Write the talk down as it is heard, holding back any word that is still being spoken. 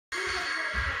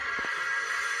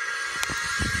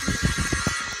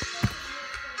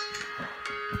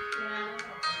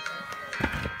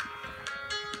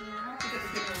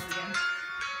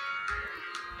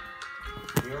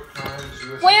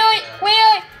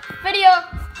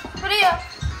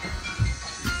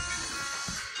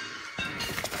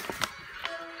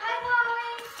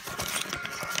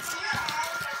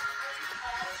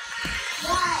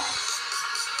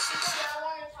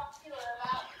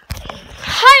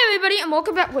everybody, and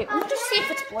welcome back. Wait, let me just see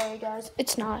if it's blurry, guys.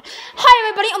 It's not. Hi,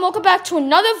 everybody, and welcome back to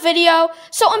another video.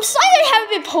 So, I'm sorry I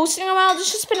haven't been posting in a while.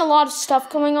 There's just been a lot of stuff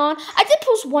going on. I did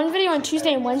post one video on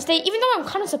Tuesday and Wednesday, even though I'm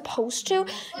kind of supposed to,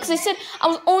 because I said I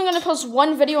was only going to post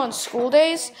one video on school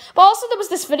days. But also, there was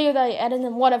this video that I edited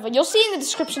and whatever. You'll see in the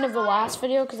description of the last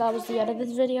video, because that was the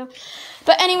edited video.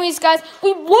 But anyways, guys,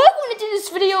 we were going to do this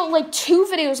video, like 2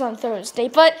 videos on Thursday,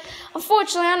 but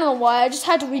unfortunately, I don't know why, I just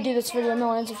had to redo this video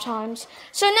millions of times.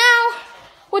 So now,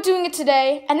 we're doing it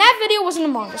today, and that video was an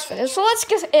Among Us video, so let's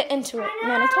get into it.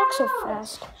 Man, I talk so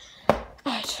fast.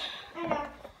 Alright. I know.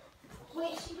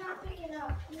 Wait, she's not picking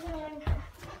up.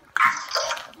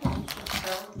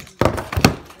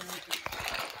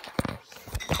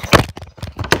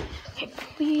 Okay,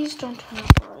 please don't turn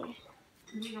off early.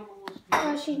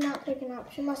 No, she's not picking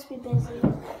up. She must be busy.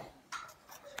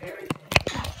 Okay,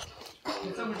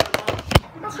 more.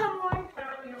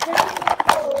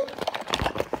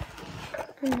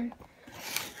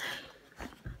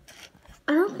 I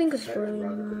don't think it's early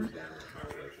anymore.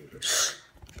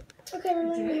 Okay, we're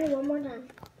going to hear one more time.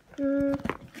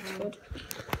 That's good.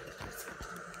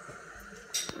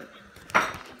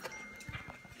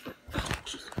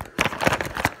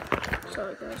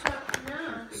 Sorry, guys.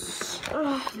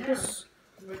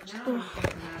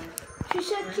 She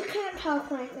said she can't talk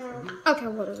right now. Okay,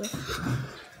 whatever.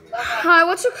 Hi,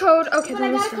 what's your code? Okay, But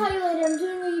I gotta call you later. I'm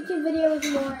doing a YouTube video with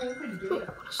Maury.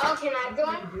 Oh, can I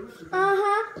join?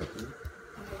 Uh-huh.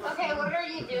 Okay, what are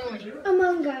you doing?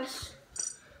 Among Us.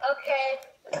 Okay.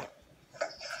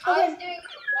 Okay.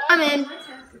 I'm in.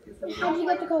 How'd you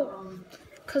get the code?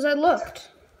 Because I looked.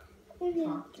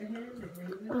 Mm-hmm.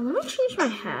 Let me change my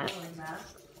hat.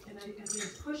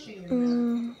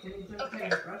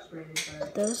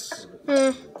 This.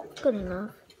 Good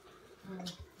enough.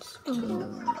 Okay.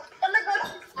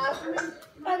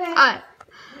 Alright.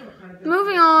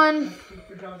 Moving on.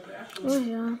 Oh,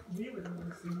 yeah.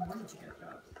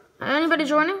 Anybody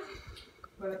joining?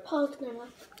 Paul's gonna.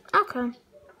 Okay.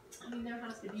 I mean, there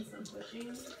has to be some pushing,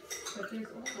 but there's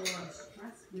also a lot of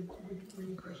stress when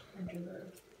you first enter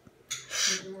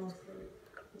the world,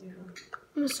 you know.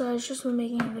 I'm sorry, it's just me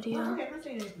making a video. Okay, I'm not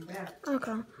saying anything bad.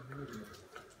 Okay.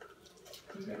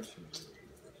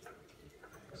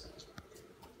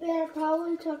 They're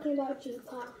probably talking about you,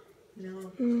 Paul.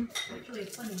 No. Actually,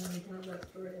 it's funny when they tell that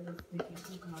story, I was thinking,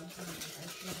 oh God, I should have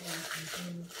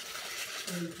something.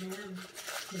 So man,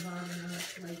 surviving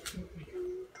like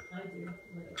I do.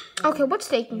 Okay, what's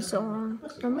taking so long?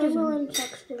 Everyone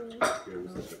texted me.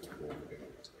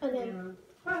 Okay.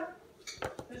 But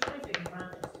there's nothing about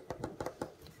it.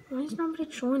 Why is nobody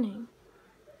joining?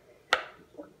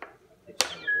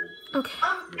 Okay.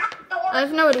 I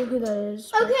have no idea who that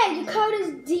is. Okay, the code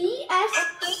is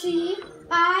DSCINF.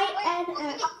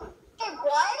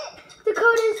 What? The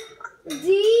code is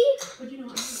DSCINF.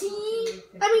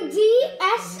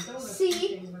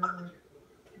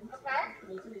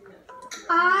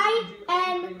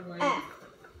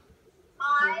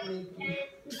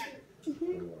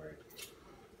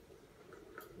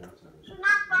 It's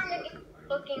not fun to get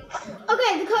looking.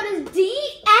 Okay, the code is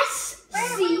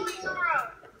DSC.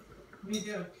 Me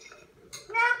too.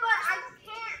 Yeah, but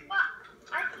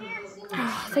I can't see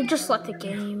They just left the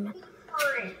game.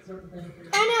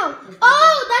 I know.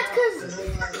 Oh, that's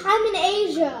because I'm in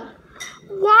Asia.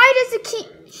 Why does it keep...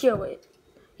 Here, wait.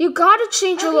 You gotta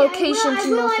change your location to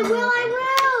North America. I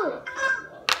will.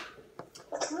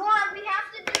 What? We have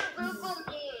to do Google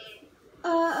Meet.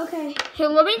 Okay. Here,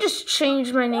 let me just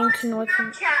change my name to North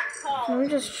America. Snapchat Let call. me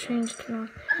just change to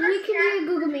North. We can do a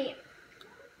Google Meet.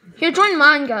 Here, join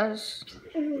mine, guys.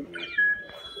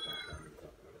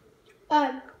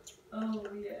 Oh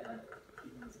yeah.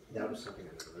 That was something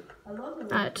I love the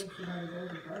Alright.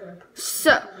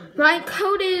 So, my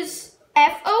code is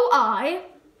FOI.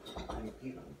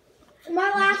 My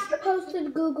last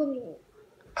posted Google Meet.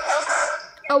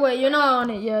 Oh, wait, you're not on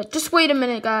it yet. Just wait a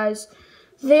minute, guys.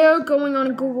 They're going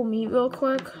on Google Meet real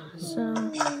quick. So.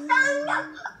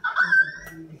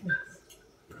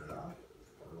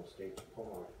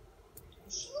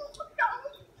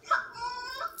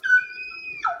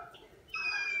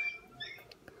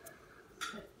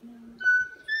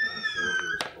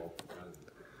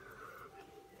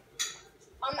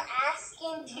 I'm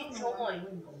asking to join.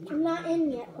 I'm not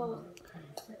in yet, Paul.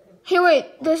 Here, wait.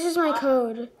 This is my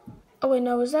code. Oh, wait,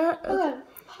 no. Is that? Okay.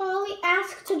 Polly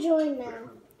asked to join now.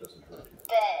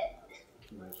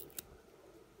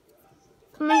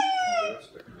 Bed.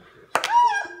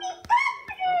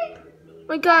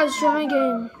 Wait, guys, join my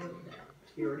game.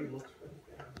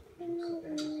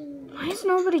 Why is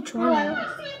nobody joining?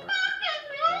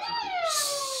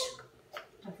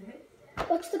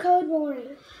 What's the code,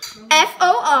 Maury?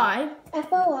 FOI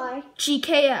FOI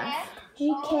GKF.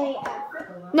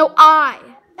 GKF. No, I.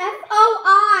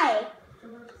 FOI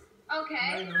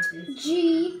Okay.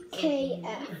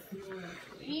 GKF.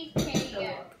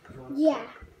 GKF. Yeah.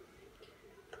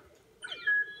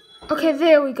 Okay,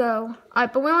 there we go.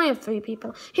 Alright, but we only have 3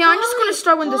 people. Here, I'm just gonna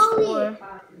start with this Holly.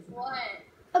 4. What?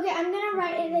 Okay, I'm gonna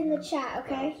write it in the chat,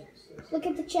 okay? Look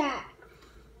at the chat.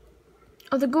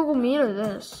 Oh, the Google Meet or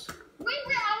this? Wait,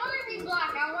 I want to be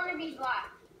black. I want to be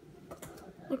black.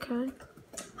 Okay.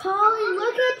 Holly,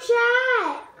 look at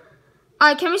chat.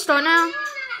 Alright, can we start now? You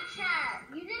didn't chat.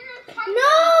 You didn't type.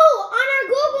 No, on our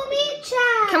Google Meet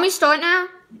chat. Can we start now?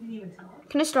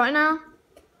 Can I start now?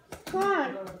 Come on.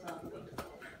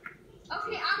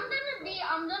 Okay, I'm gonna be.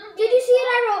 Did you see what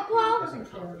I wrote, Paul?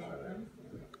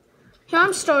 Here,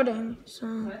 I'm starting. So.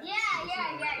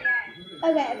 Yeah.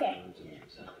 Okay.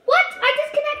 What? I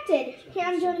disconnected. Here,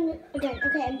 I'm joining again.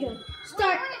 Okay, I'm joining.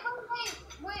 Start.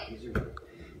 Wait.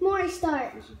 Maury,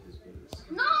 start.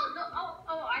 No.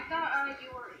 Oh, I thought you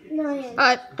were. No, I am.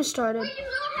 Alright, I started. Wait, you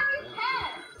don't have your pet.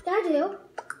 I do.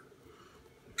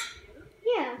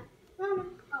 Yeah. Oh,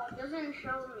 it doesn't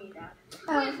show me that.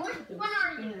 Oh. Wait, when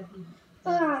are you?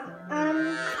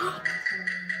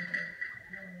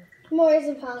 Maury's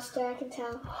imposter, I can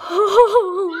tell.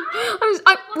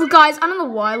 Well, guys, I don't know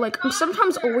why. Like, I'm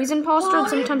sometimes always imposter and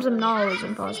sometimes I'm not always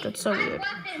imposter. It's so weird.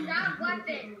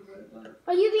 Weapons.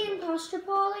 Are you the imposter,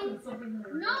 Polly?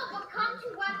 No, but come to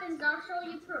weapons. I'll show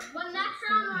you proof. But next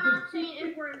round, we're not saying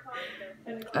if we're imposter.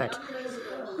 Alright.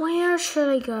 Where should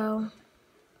I go?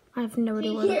 I have no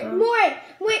idea where to Here, go.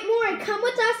 Maury, come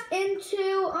with us into,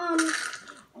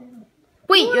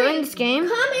 Wait, you're in this game?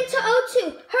 Come into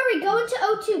O2. Hurry, go into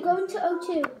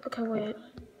O2. Okay, wait.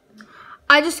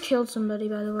 I just killed somebody,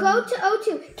 by the way. Go to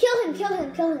O2. Kill him.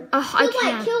 I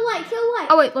can't. Kill light.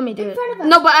 Oh, wait, let me do In it. front of us.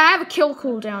 No, but I have a kill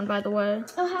cooldown, by the way.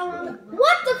 Oh, how long?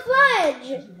 What the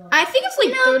fudge? I think it's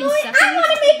like 30 Maury, seconds. I want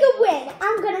to make a win.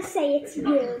 I'm going to say it's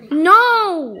you.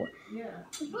 No!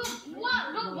 But why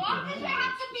does it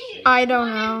have to be I don't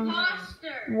know.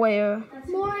 imposter? Where?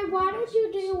 Maury, why did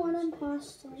you do one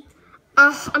imposter?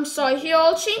 I'm sorry. Here,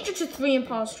 I'll change it to 3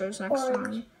 imposters next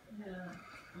time.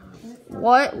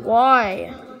 What?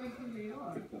 Why?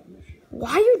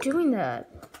 Why are you doing that?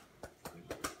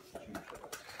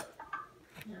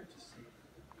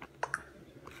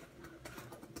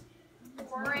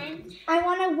 Orange. I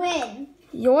want to win.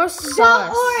 You're Vote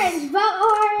sus. orange.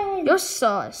 You're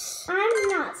sus. I'm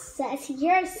not sus.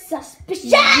 You're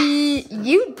suspicious.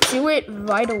 You do it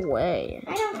right away.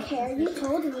 I don't care. You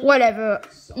told me. Whatever.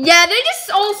 Yeah, they're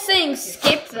just all saying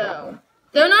skip, though.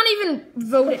 They're not even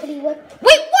voting. Wait, what?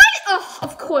 Oh,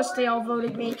 of course they all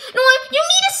voted me. No, you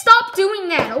need to stop doing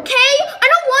that, okay? I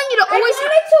don't want you to always... I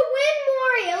wanted to win,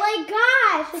 Maury. Like,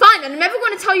 gosh. Fine, I'm never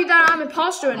going to tell you that I'm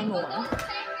imposter anymore.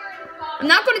 I'm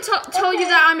not going to tell you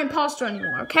that I'm imposter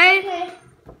anymore, okay? Okay.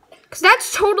 Because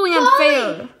that's totally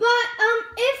unfair. But,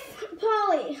 if...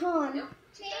 Polly, hold on.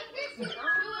 Change this to 2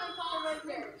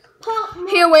 imposters. Paul,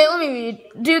 Here, wait, let me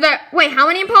do that. Wait, how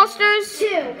many imposters? 2.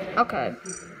 Okay.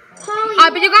 Polly.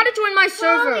 But you gotta join my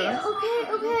server.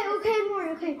 Okay, Maury,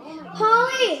 okay.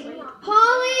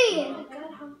 Polly.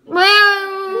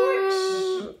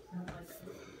 Well...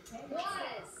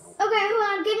 Okay, hold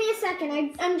on. Give me a second.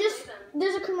 I'm just...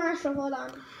 There's a commercial. Hold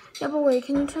on. Yeah, but wait,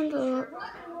 can you turn the...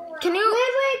 Can you...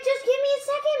 Wait. Just give me a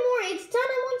second, Maury. It's done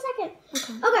in 1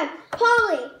 second. Okay,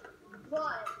 Polly.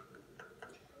 What?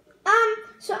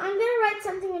 So I'm gonna write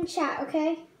something in chat,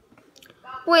 okay?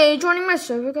 Wait, are you joining my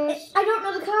server, guys? I don't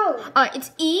know the code. It's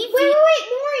EV... Wait,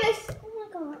 Maury. Oh my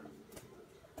god.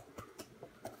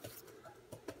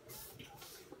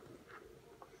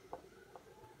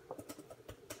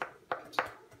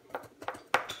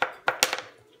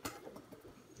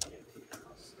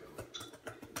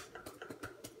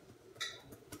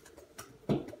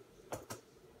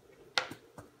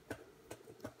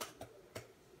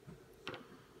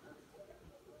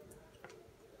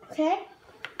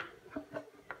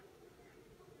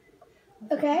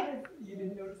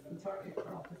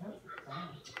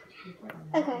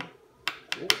 Okay.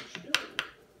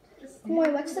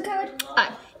 Maury, what's the code?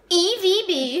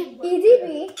 EVB. EDB.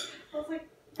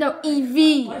 No, EV.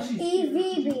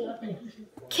 EVB.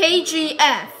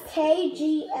 KGF.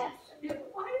 KGF.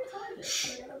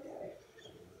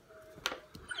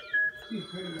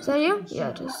 Is that you? Yeah,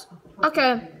 it is.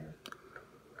 Okay.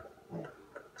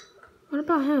 What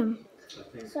about him?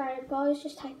 Sorry, Polly's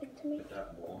just typing to me.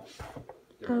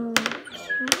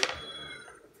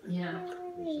 Yeah.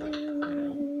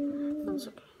 That's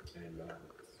okay.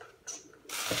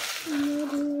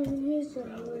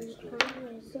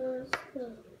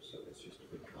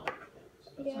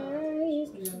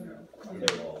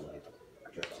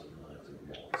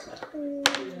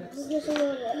 Just a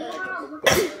little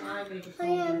bit. I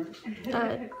am.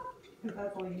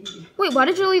 Wait, why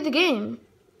did you leave the game?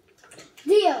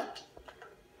 Deal.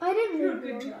 I didn't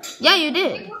leave one. Yeah, you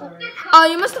did. Oh,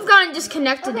 you must have gotten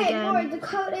disconnected Okay, again. Lord, the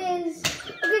code is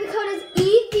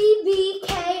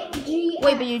EVBKG.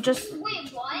 Wait, but you just... Wait,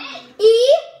 what?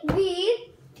 EVBKG.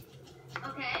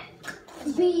 Okay.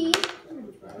 B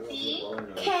B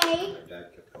K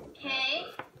K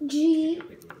G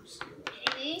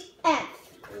G F.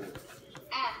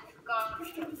 F.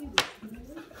 Gosh.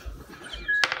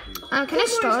 can I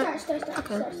start? Start.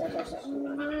 Okay. Start.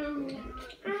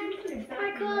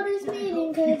 I call this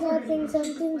meeting because I think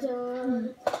something's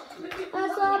on. I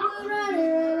saw blue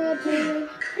running.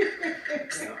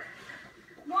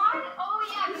 Why? Oh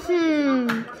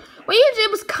yeah. What you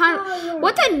did was kind of...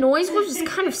 What that noise was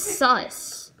kind of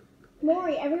sus.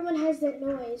 Maury, everyone has that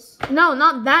noise. No,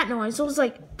 not that noise. It was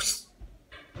like... Psst.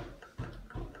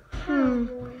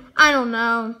 I don't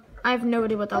know. I have no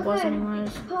idea what that was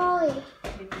anyways. Polly.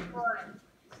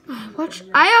 Watch.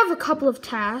 I have a couple of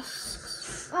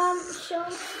tasks. Show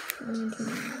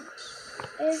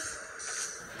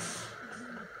if.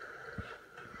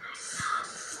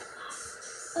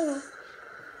 Oh.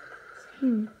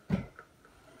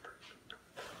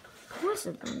 What's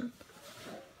it then?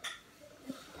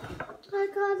 I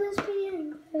call this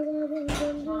being.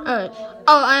 Alright.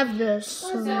 Oh, I have this.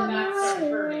 Mom.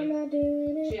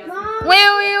 Wait.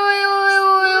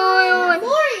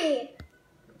 Maury!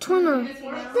 Turner. They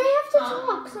have to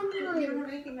talk sometimes. You're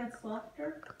making that softer?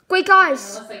 Wait,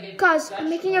 guys, I'm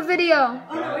making a video.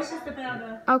 Oh no, it's just about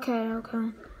a... Okay.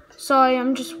 Sorry,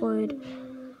 I'm just worried.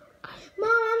 Mom,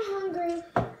 I'm hungry.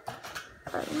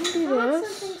 Let me do I want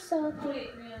this. something salty.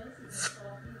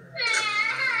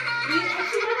 We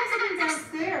actually have something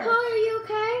downstairs. Polly, are you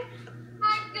okay?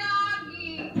 My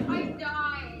doggy. I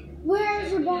died.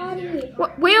 Where's your body?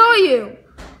 Where are you?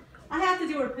 I have to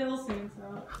do her pill soon, so...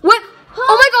 What?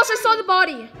 Oh my gosh, I saw the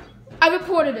body. I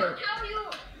reported it. Tell you.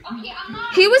 Okay, I'm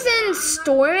not. He was in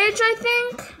storage, I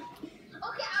think. Okay,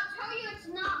 I'll tell you it's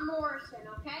not Morrison.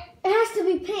 Okay. It has to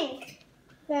be pink.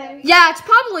 Then. Yeah, it's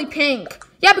probably pink.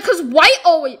 Yeah, because White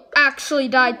always actually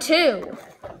died too.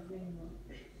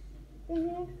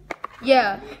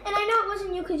 Yeah. And I know it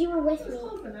wasn't you because you were with me.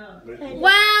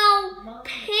 Well,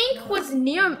 Pink was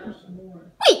near me.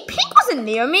 Wait, Pink wasn't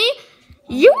near me.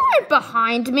 You weren't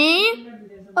behind me.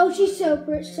 Oh, she's so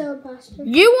imposter.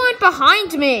 You weren't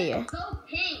behind me. Go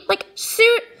pink. Like,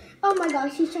 Oh my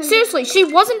gosh, she's trying seriously, she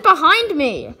wasn't behind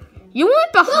me. You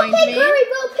weren't behind Go pink, me. hurry,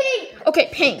 go pink. Okay,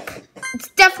 Pink. It's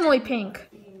definitely Pink.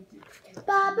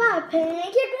 Bye-bye,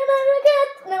 pink. You're gonna regret.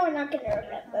 No, we're not gonna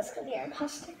regret this because you're an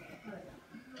imposter.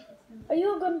 Are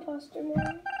you a good imposter,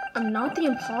 Mom? I'm not the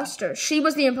imposter. She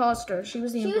was the imposter. She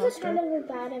was the She was a imposter. kind of a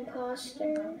bad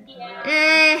imposter.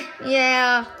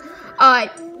 Yeah.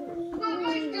 Alright.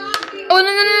 Oh,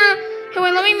 no. Hey,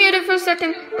 wait, let me mute it for a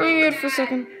second.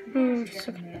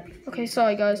 Okay,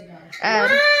 sorry, guys.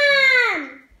 Mom!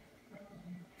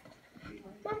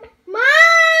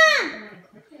 Mom!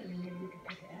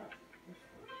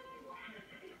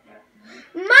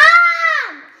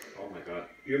 Mom! Oh my god.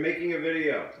 You're making a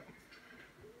video.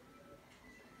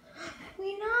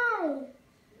 We know.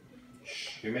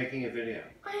 You're making a video.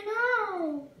 I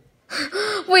know.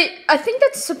 Wait, I think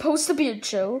that's supposed to be a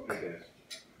joke. Okay.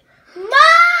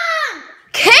 Mom!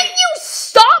 Can you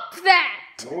stop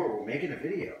that? Nora, we're making a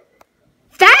video.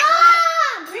 That?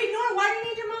 Mom! Wait, Nora, why do you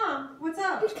need your mom? What's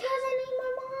up? Because I need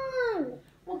my mom.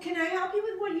 Well, can I help you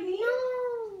with what you need?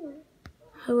 No.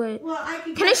 Oh, wait. Well, I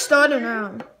Can I start it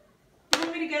now? You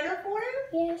want me to get her for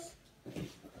you? Yes.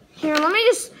 Here, let me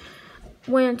just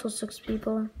wait until 6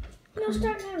 people. No,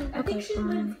 start now. I think she's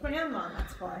fine. with Grandma,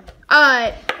 that's why.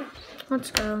 Alright,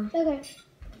 let's go. Okay.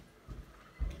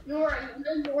 Nora,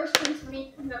 Morrison's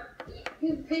me. No,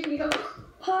 you pick me up.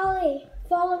 Polly,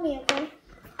 follow me, okay?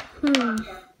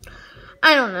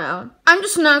 I don't know. I'm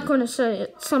just not going to say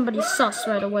somebody's sus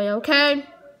right away, okay?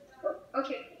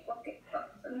 Okay.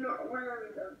 Nora, where are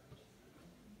we going?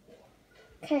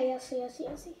 Okay, yes.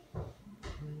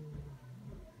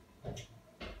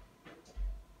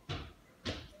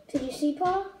 Did you see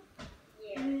Paul?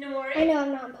 Yeah. Nora? I know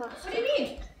I'm not imposter. What do you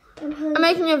mean? I'm hungry. I'm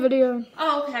making a video.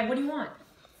 Oh, okay. What do you want?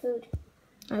 Food.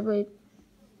 I wait.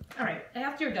 All right.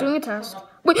 After you're done. Doing a test.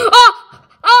 Wait. No.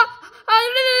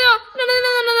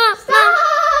 Stop,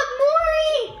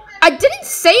 Maury! I didn't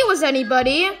say it was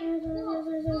anybody.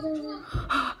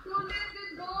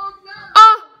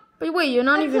 But wait, you're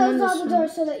not I even in closed this all the room.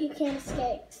 doors so that you can't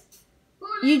escape.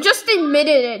 You just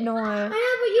admitted it, I Nora. know,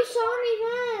 but you saw me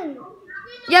then.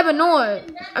 Yeah, but no,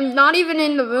 I'm not even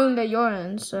in the room that you're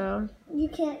in, so. You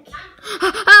can't.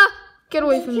 Get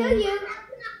away from Kill me. you.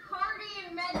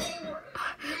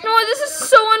 No, this is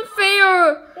so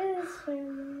unfair. It is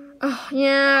fair. Oh,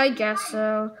 yeah, I guess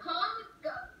so.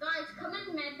 Guys, come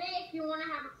in medbay if you want to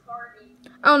have a party.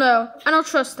 Oh no, I don't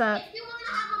trust that. If you want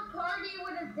to have a party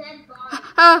with a dead body.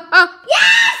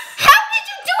 Yes! How did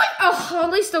you do it? Oh,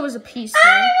 at least there was a piece there.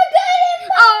 I'm a good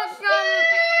imposter.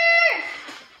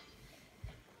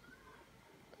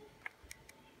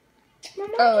 My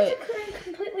mom Oh, wait. just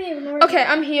completely ignored Okay,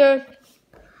 I'm here.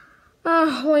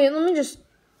 Wait, let me just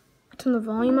turn the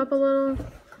volume up a little. me.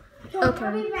 Okay.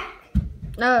 I'll be back.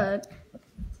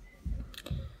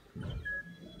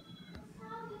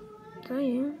 Is that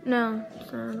you? No,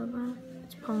 it's not.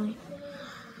 It's Polly.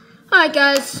 Alright,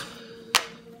 guys.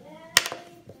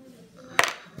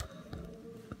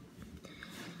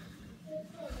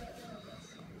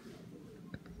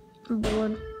 I'm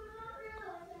bored.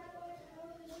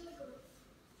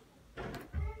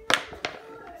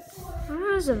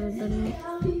 Where is everybody?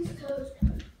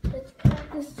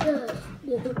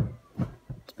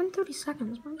 It's been 30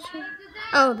 seconds.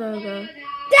 Oh, there we go.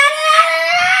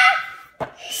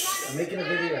 I'm making a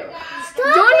video.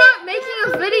 You're not making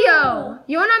a video.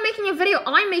 You're not making a video.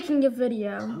 I'm making a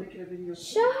video. I'm making a video.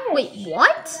 Sure. Wait,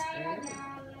 what?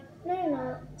 No, you're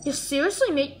not. You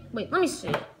seriously make? Wait, let me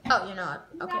see. Oh, you're not.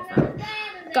 Okay, fine.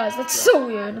 Guys, that's so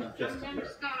weird. Just a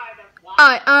joke.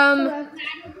 Alright,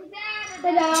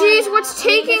 Jeez, what's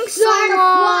taking so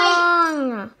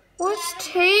long? What's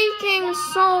taking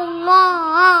so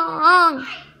long?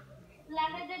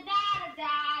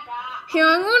 Here,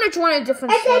 I'm going to join a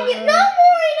different I said, server. no,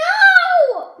 Maury,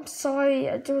 no! I'm sorry,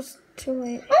 it was too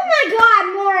late. Oh my God,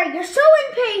 Maury, you're so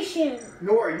impatient.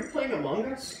 Nora, are you playing Among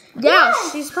Us? Yeah,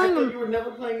 she's I playing thought them. you were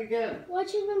never playing again.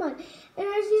 Watching them on. And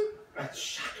as you. That's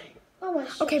shocking. Oh my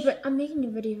gosh. Okay, but I'm making a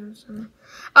video, so.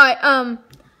 Alright,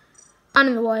 I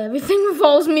don't know why everything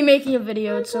revolves me making a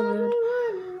video. It's so weird.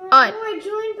 Alright. Maury,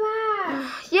 join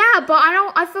back. Yeah, but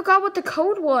I forgot what the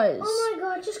code was. Oh my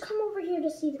God, just come over here to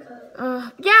see the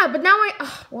code. Yeah, but now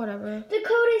whatever. The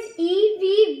code is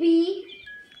EVB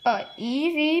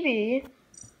EVB.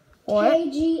 What?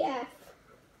 KGF.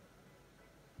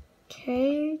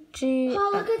 KG.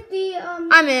 Paul, look at the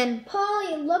I'm in.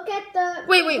 Polly, look at the.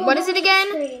 Wait, what is it Google again?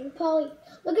 Meet screen. Polly,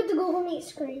 look at the Google Meet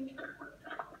screen.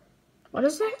 What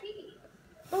is it?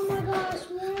 Oh my gosh,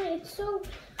 Maury, it's so.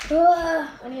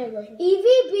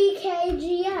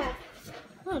 EVBKGF.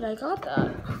 What? I got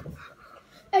that.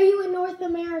 Are you in North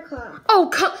America? Oh,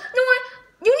 no,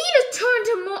 you need to turn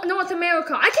to North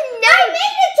America. I can I never.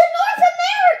 made it to North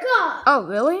America! Oh,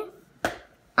 really?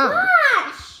 Oh.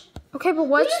 Gosh! Okay, but You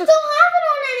what's just the? don't have it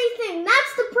on anything.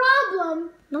 That's the problem.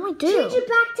 No, I Change do. it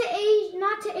back to Asia,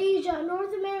 not to Asia,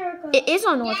 North America. It is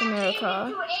on North America.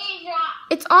 To Asia.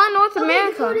 It's on North Okay,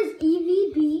 America. the code is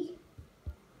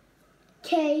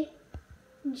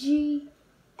EVBKGF.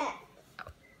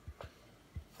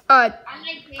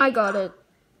 I got it.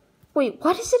 Wait,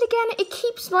 what is it again? It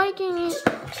keeps liking it.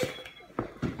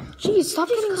 Jeez, stop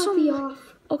getting so copy much.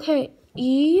 Okay,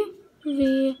 EVBKG.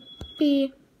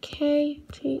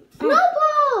 No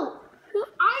ball!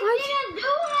 I didn't do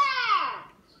that.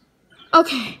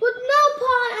 Okay, With no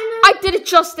ball, I did it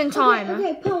just in time.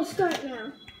 Okay, Paul, start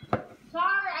now.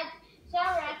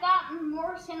 Sorry, I thought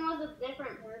Morrison was a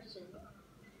different person.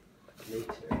 Me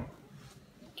too.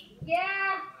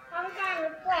 Yeah, I'm kind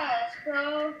of obsessed,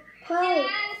 bro. Paul,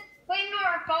 Yes. Wait,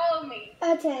 Nora, follow me.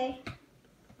 okay,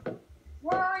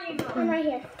 Where are you, I'm Nora? right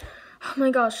here. Oh my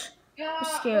gosh, I'm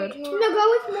scared. No,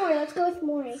 go with Maury. Let's go with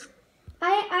Maury.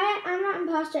 I'm not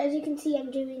imposter. As you can see, I'm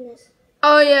doing this.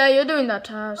 Oh yeah, you're doing that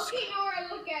task. Okay, Nora,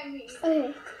 look at me.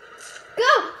 Okay. Go!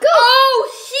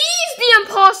 Oh, he's the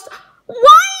imposter. Why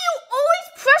are you always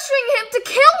pressuring him to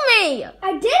kill me?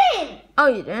 I didn't! Oh,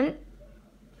 you didn't?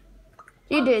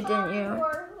 You did, didn't you?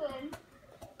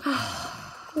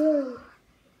 Ooh,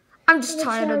 I'm just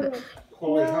tired of it.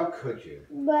 Holy, No. how could you?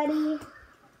 buddy.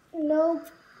 Nobody.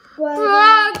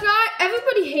 God,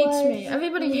 everybody hates me.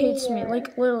 Everybody hates me, near.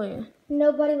 like literally.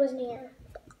 Nobody was near.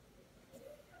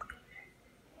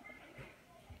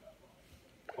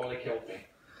 Holy killed me.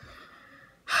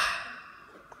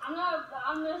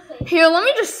 I'm gonna say. Here, let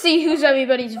me just see who's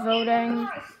everybody's voting.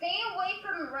 Nora, stay away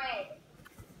from Red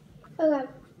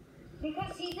Okay.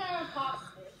 because he's an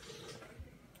imposter.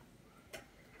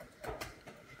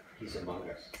 He's Among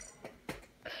Us.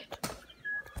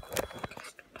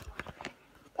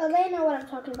 Oh, they know what I'm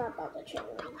talking about the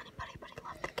children.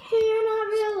 You're not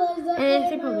real as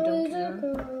And they probably don't care.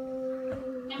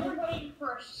 And we're waiting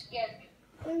for a skip.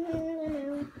 I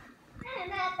know.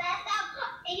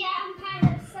 Yeah, I'm kind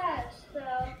of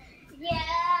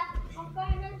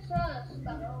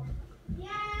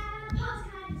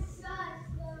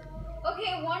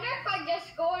Okay, wonder if I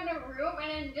just go in a room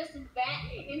and then just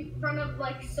vent in front of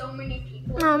like so many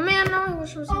people. Oh man, no, I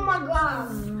wish it was. Oh my god.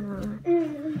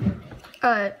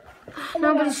 Alright,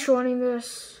 nobody's joining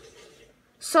this.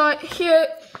 So here,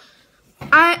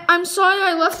 I'm sorry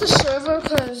I left the server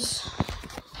because.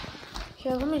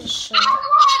 Here, let me just show you.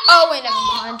 Oh wait, never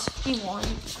mind. He won.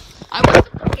 I won the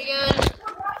board again.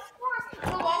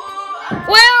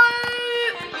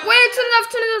 Wait, to the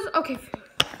left. Okay.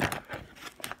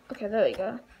 Okay, there we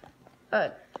go.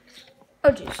 Oh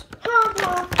jeez.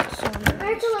 Papa, I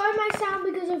had to lower my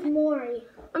sound because of Maury.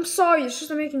 I'm sorry, it's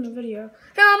just I'm making a video.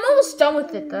 Yeah, I'm almost done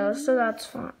with it though, so that's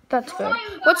fine. That's good.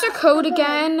 What's your code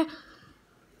again?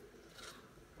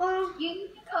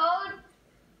 Use the code.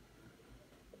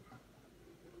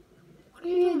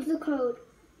 Use the code.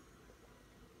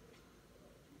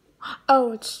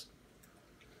 Oh, it's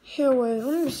here. Wait,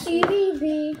 let me see.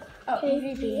 EVB. Oh,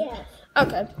 EVB.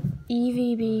 Okay,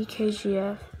 EVB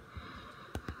KGF.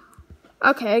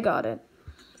 Okay, I got it.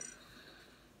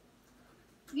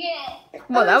 Yeah.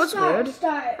 Well, that was Start. weird.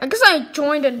 I guess I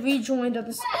joined and rejoined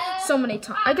this so many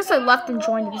times. I guess I left and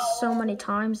joined this so many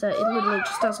times that it literally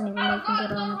just doesn't even make me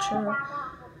get on the chair.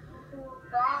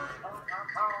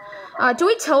 Do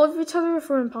we tell each other if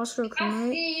we're imposter or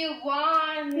crewmate? See you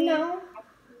want me. No.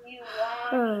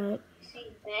 Alright.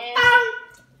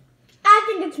 I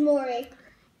think it's Maury.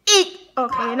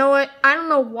 Okay, you know what? I don't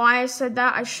know why I said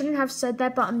that. I shouldn't have said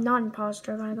that, but I'm not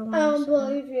imposter, by the way. I don't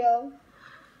believe you.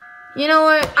 You know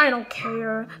what? I don't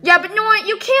care. Yeah, but you know what?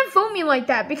 You can't vote me like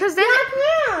that because then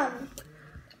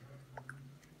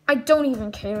I don't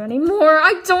even care anymore.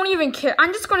 I don't even care.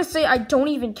 I'm just gonna say I don't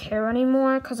even care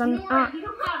anymore because I'm not. You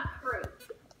don't have proof.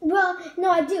 Well,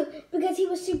 no, I do because he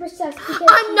was super sus.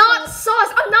 I'm not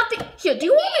sus. I'm not the. Here, do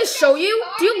you want me to show you?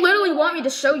 Do you literally want me to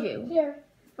show you? Here.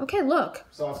 Okay, look.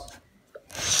 Sauce.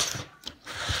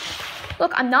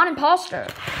 Look, I'm not imposter.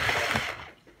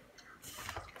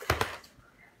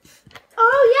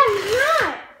 Oh yeah, he's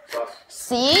not. Sauce.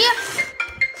 See?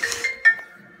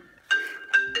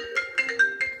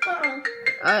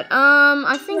 Alright,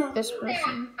 I think No. this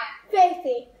person.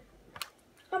 Faithy.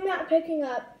 I'm not picking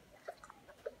up.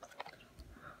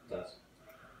 Sauce.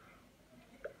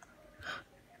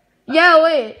 Yeah,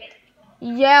 wait.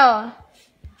 Yeah.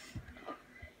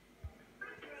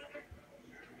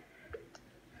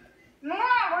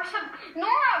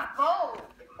 Nora, vote.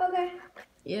 Okay.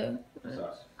 Yeah.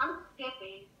 Sauce. I'm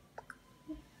skipping.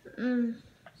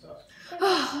 Sauce.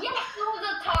 Yes, go to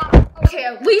the top. Okay,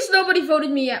 at least nobody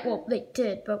voted me yet. Well, they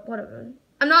did, but whatever.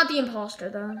 I'm not the imposter,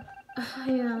 though. I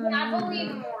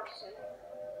believe Morrison.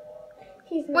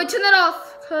 He's not. Wait, turn that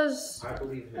off, because... I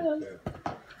believe in it too.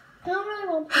 I don't really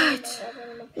want to play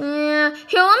anymore. Yeah.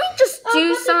 Here, let me just do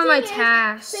but some the of my thing is,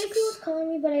 tasks. Faithy was calling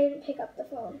me, but I didn't pick up the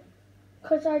phone.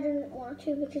 Because I didn't want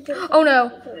to because it was Oh,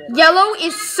 no. Yellow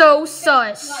is so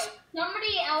sus.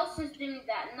 Somebody else is doing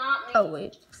that, not me. Oh,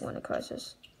 wait. When a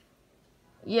crisis.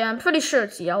 Yeah, I'm pretty sure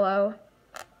it's yellow.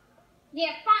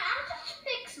 Yeah, fine. I'll just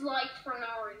fix lights for no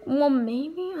reason. Well,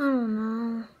 maybe? I don't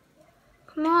know.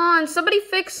 Come on, somebody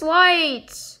fix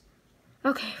lights.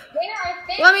 Okay. There, I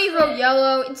fixed Let me vote it.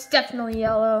 yellow. It's definitely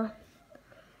yellow.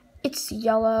 It's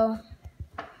yellow.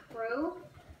 True.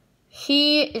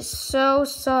 He is so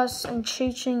sus and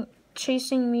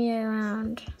chasing me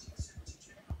around.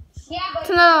 Yeah, but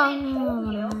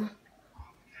Ta-da!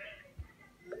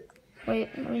 Wait,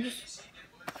 let me just...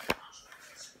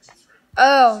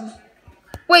 Oh.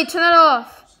 Wait, turn that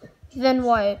off. Then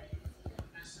what?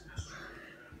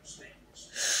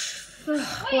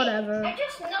 Whatever. I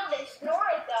just noticed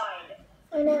Nora died.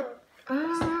 I know.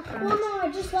 Okay. Well, no,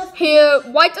 I just left. Here,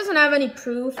 white doesn't have any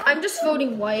proof. I'm just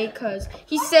voting white because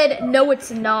he said no,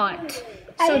 it's not.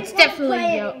 So it's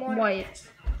definitely white.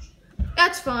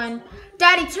 That's fine.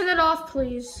 Daddy, turn it off,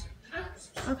 please.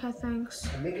 Okay, thanks.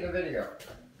 I'm making a video.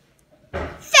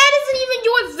 That isn't even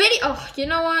your video. Oh, you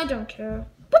know what? I don't care.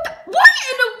 What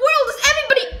in the world is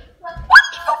everybody? Why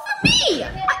did you vote for me? He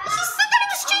said that he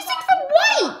was chasing for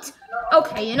white.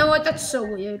 Okay, you know what? That's so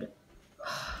weird.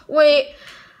 Wait,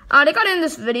 they got in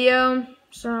this video,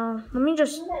 so let me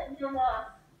just.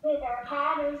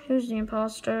 Who's the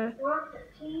imposter?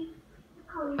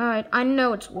 Alright, I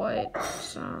know it's white,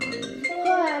 so.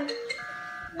 Hello.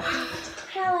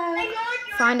 Hello.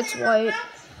 Fine, it's white.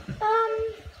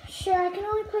 Sure, I can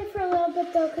only play for a little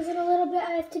bit though, because in a little bit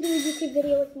I have to do a YouTube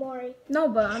video with Maury. No,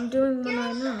 but I'm doing one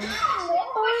right now.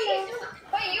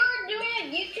 Wait, you're doing a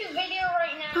YouTube video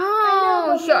right now?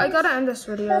 Oh, sure, I gotta end this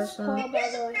video, That's so. Paul, by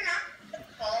the way.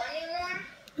 Anymore?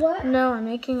 What? No, I'm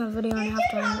making a video and I have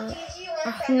to end it.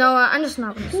 No, I'm just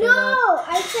not gonna say No, that.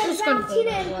 I said just gonna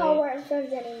Valentina go and that Paul way. weren't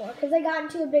friends anymore because they got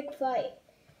into a big fight.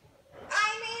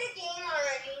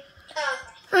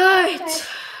 Alright.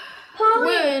 Polly.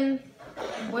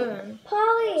 We're in.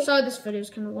 Polly. Sorry, this video is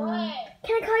kind of long.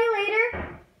 Can I call you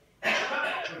later?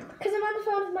 Because I'm on the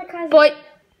phone with my cousin. But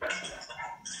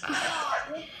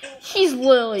he's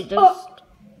literally just.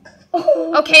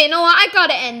 Okay, you know what? I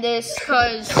gotta end this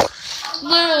because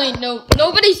literally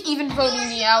nobody's even voting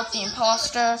me out, the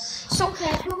imposter. So,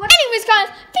 anyways, guys,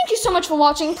 thank you so much for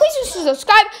watching. Please do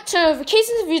subscribe, turn on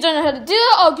notifications if you don't know how to do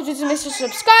that. All you do is make sure to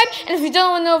subscribe, and if you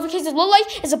don't know what notifications look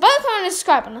like, it's a bell icon and a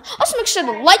subscribe button. Also, make sure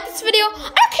to like this video.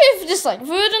 I don't care if you dislike. If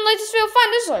you didn't like this video,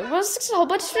 fine. This is like 1 6 a whole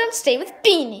bunch of videos. Stay with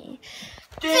Beanie.